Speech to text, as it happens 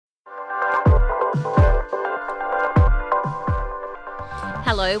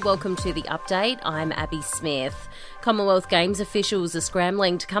Hello, welcome to The Update. I'm Abby Smith. Commonwealth Games officials are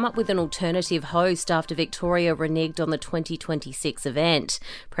scrambling to come up with an alternative host after Victoria reneged on the 2026 event.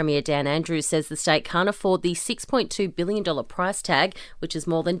 Premier Dan Andrews says the state can't afford the $6.2 billion price tag, which is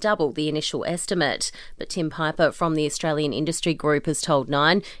more than double the initial estimate. But Tim Piper from the Australian Industry Group has told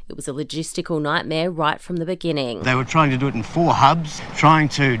Nine it was a logistical nightmare right from the beginning. They were trying to do it in 4 hubs, trying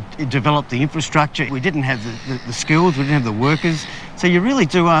to develop the infrastructure. We didn't have the skills, we didn't have the workers. So you really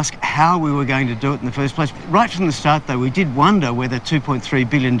do ask how we were going to do it in the first place. Right from the start, though, we did wonder whether $2.3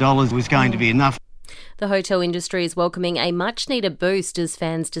 billion was going to be enough. The hotel industry is welcoming a much-needed boost as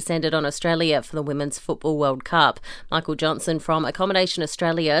fans descended on Australia for the Women's Football World Cup. Michael Johnson from Accommodation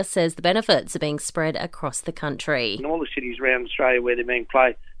Australia says the benefits are being spread across the country. In all the cities around Australia where they're being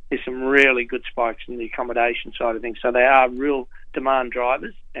played, there's some really good spikes in the accommodation side of things. So they are real demand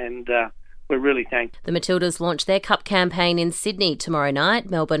drivers, and we're really thankful. The Matildas launch their Cup campaign in Sydney tomorrow night.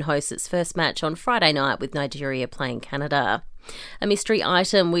 Melbourne hosts its first match on Friday night with Nigeria playing Canada. A mystery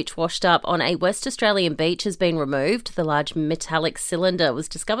item which washed up on a West Australian beach has been removed. The large metallic cylinder was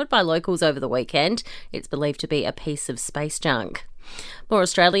discovered by locals over the weekend. It's believed to be a piece of space junk. More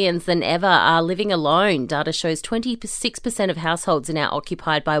Australians than ever are living alone. Data shows 26% of households are now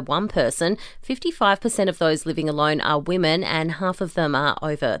occupied by one person. 55% of those living alone are women, and half of them are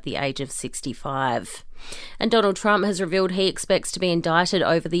over the age of 65. And Donald Trump has revealed he expects to be indicted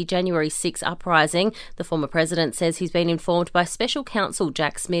over the January 6 uprising. The former president says he's been informed by special counsel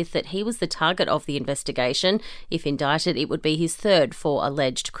Jack Smith that he was the target of the investigation. If indicted, it would be his third for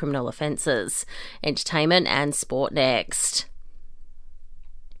alleged criminal offences. Entertainment and sport next.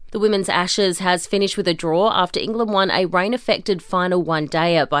 The Women's Ashes has finished with a draw after England won a rain-affected final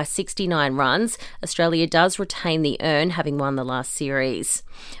one-dayer by 69 runs. Australia does retain the urn, having won the last series.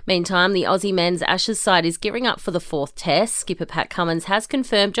 Meantime, the Aussie men's Ashes side is gearing up for the 4th test. Skipper Pat Cummins has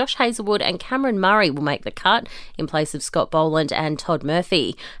confirmed Josh Hazlewood and Cameron Murray will make the cut in place of Scott Boland and Todd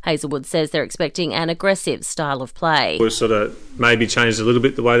Murphy. Hazlewood says they're expecting an aggressive style of play. We've sort of maybe changed a little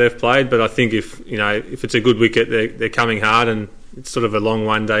bit the way they've played, but I think if it's a good wicket, they're coming hard, and it's sort of a long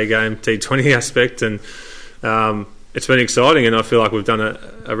one-day game, T20 aspect, and it's been exciting, and I feel like we've done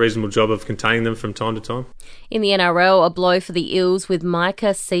a reasonable job of containing them from time to time. In the NRL, a blow for the Eels with Micah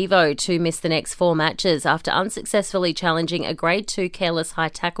Sevo to miss the next 4 matches after unsuccessfully challenging a Grade 2 careless high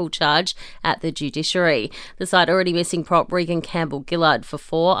tackle charge at the judiciary. The side already missing prop Regan Campbell-Gillard for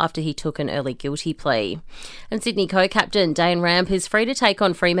 4 after he took an early guilty plea. And Sydney co-captain Dane Rampe is free to take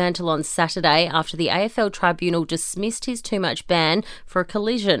on Fremantle on Saturday after the AFL Tribunal dismissed his too-much ban for a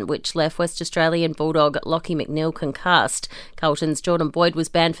collision which left West Australian Bulldog Lachie McNeil concussed. Carlton's Jordan Boyd was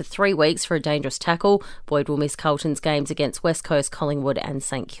banned for 3 weeks for a dangerous tackle. Boyd will miss Carlton's games against West Coast, Collingwood and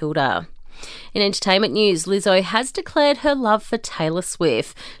St Kilda. In entertainment news, Lizzo has declared her love for Taylor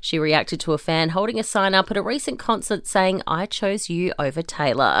Swift. She reacted to a fan holding a sign up at a recent concert saying, "I chose you over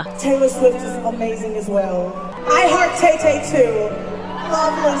Taylor." Taylor Swift is amazing as well. I heart Tay-Tay too.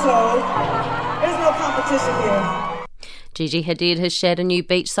 Love Lizzo. There's no competition here. Gigi Hadid has shared a new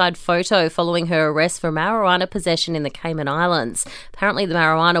beachside photo following her arrest for marijuana possession in the Cayman Islands. Apparently the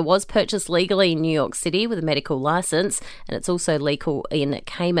marijuana was purchased legally in New York City with a medical licence, and it's also legal in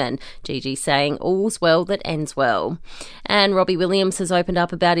Cayman. Gigi saying all's well that ends well. And Robbie Williams has opened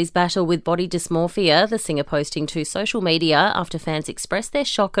up about his battle with body dysmorphia, the singer posting to social media after fans expressed their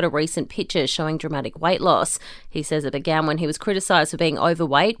shock at a recent picture showing dramatic weight loss. He says it began when he was criticised for being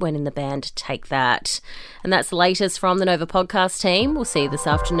overweight when in the band Take That. And that's the latest from the Nova podcast team. We'll see you this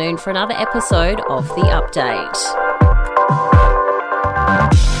afternoon for another episode of The Update.